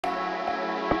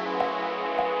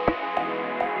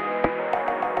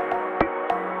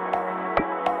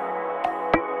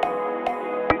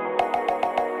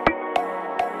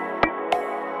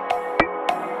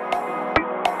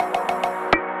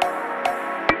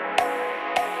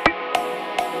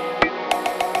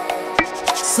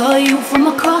Saw you from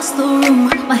across the room.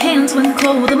 My hands went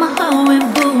cold and my heart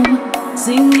went boom.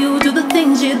 Seeing you do the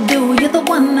things you do. You're the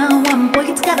one I want, boy,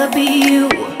 it's gotta be you.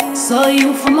 Saw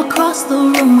you from across the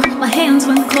room. My hands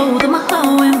went cold and my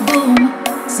heart went boom.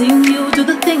 Seeing you do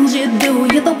the things you do.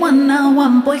 You're the one I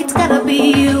want, boy, it's gotta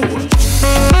be you.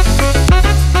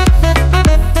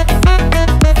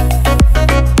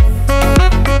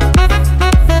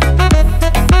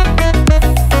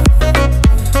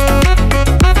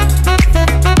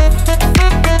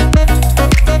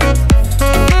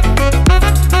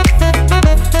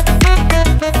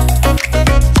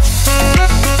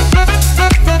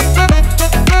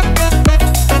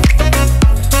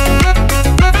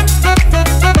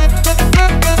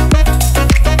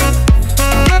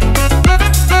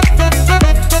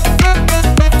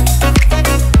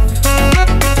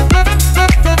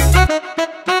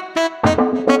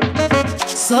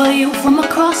 Saw you from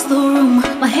across the room.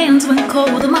 My hands went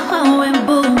cold and my heart went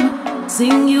boom.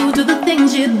 Seeing you do the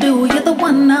things you do. You're the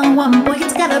one I want, boy,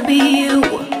 it's gotta be you.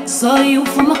 Saw you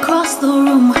from across the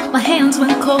room. My hands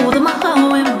went cold and my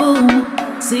heart went boom.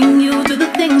 Seeing you do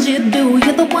the things you do.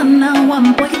 You're the one I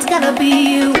want, boy, it's gotta be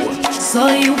you. Saw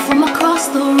you from across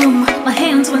the room. My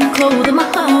hands went cold and my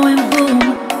heart went boom.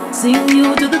 Seeing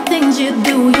you do the things you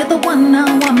do. You're the one I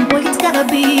want, boy, it's gotta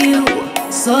be you.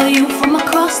 Saw you from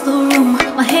across the room.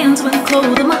 My hands went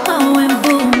cold and my heart went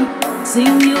boom.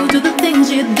 Seeing you do the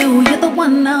things you do. You're the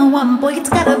one I want, boy, it's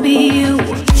gotta be you.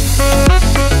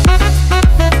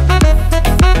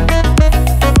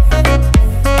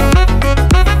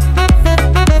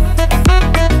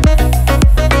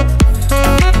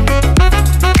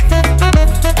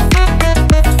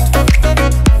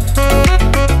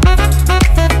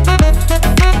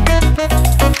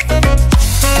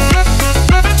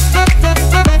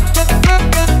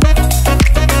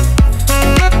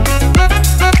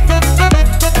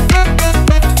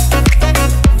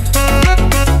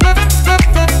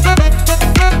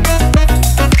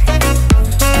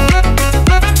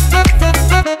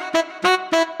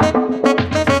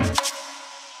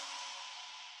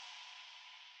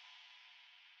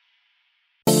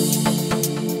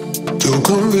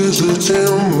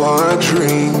 In my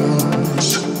dreams,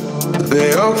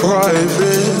 they are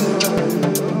private.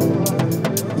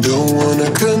 Don't wanna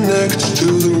connect to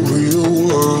the real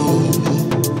world.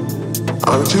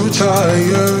 I'm too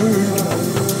tired.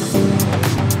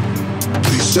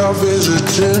 Please stop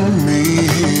visiting me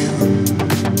here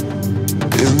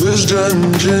in this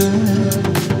dungeon.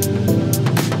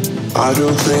 I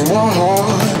don't think my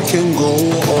heart can go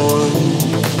on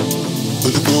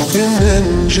with a broken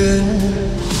engine.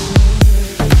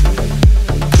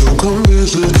 Come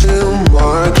visit in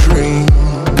my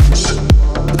dreams.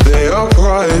 They are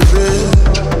private.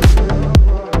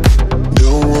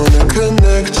 Don't wanna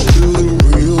connect to the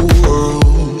real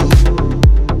world.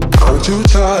 I'm too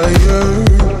tired.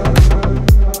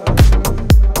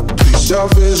 Please stop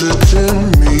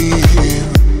visiting me here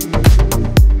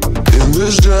in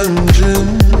this dungeon.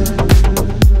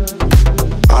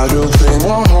 I don't think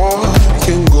my heart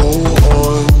can go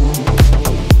on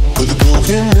with a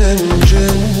broken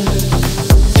engine.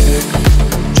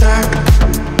 Tick-tack,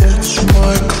 it's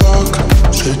my clock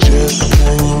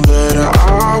suggesting that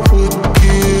I would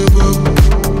give up.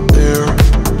 They're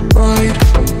right,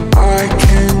 I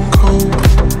can cope,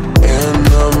 and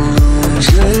I'm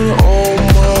losing all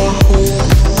my hope.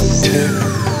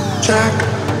 Tick-tack,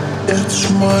 it's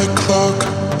my clock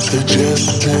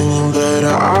suggesting that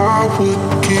I would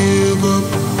give up.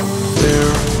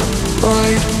 They're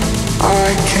right,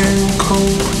 I can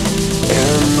cope,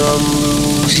 and I'm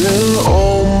losing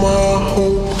all my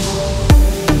hope.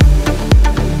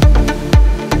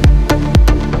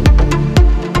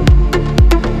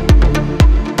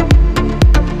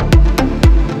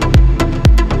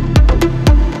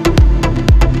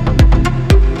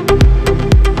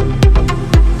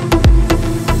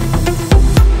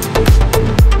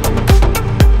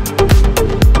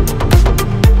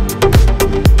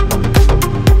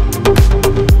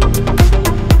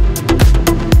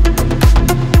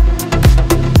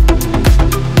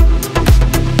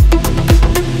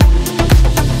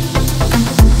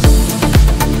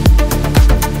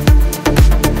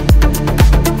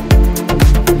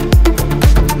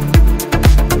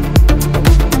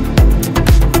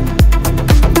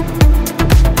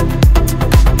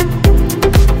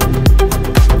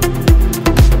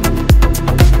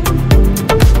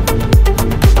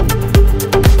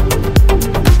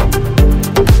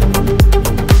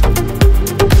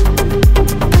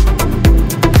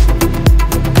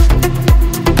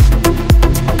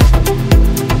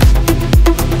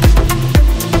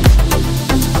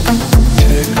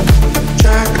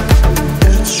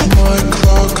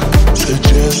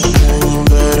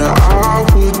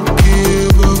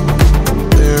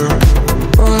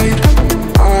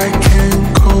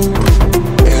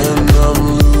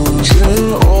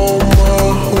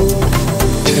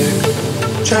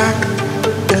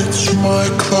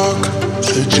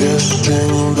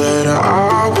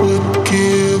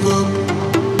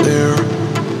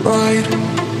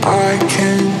 I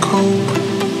can't cope,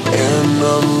 and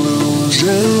I'm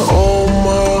losing all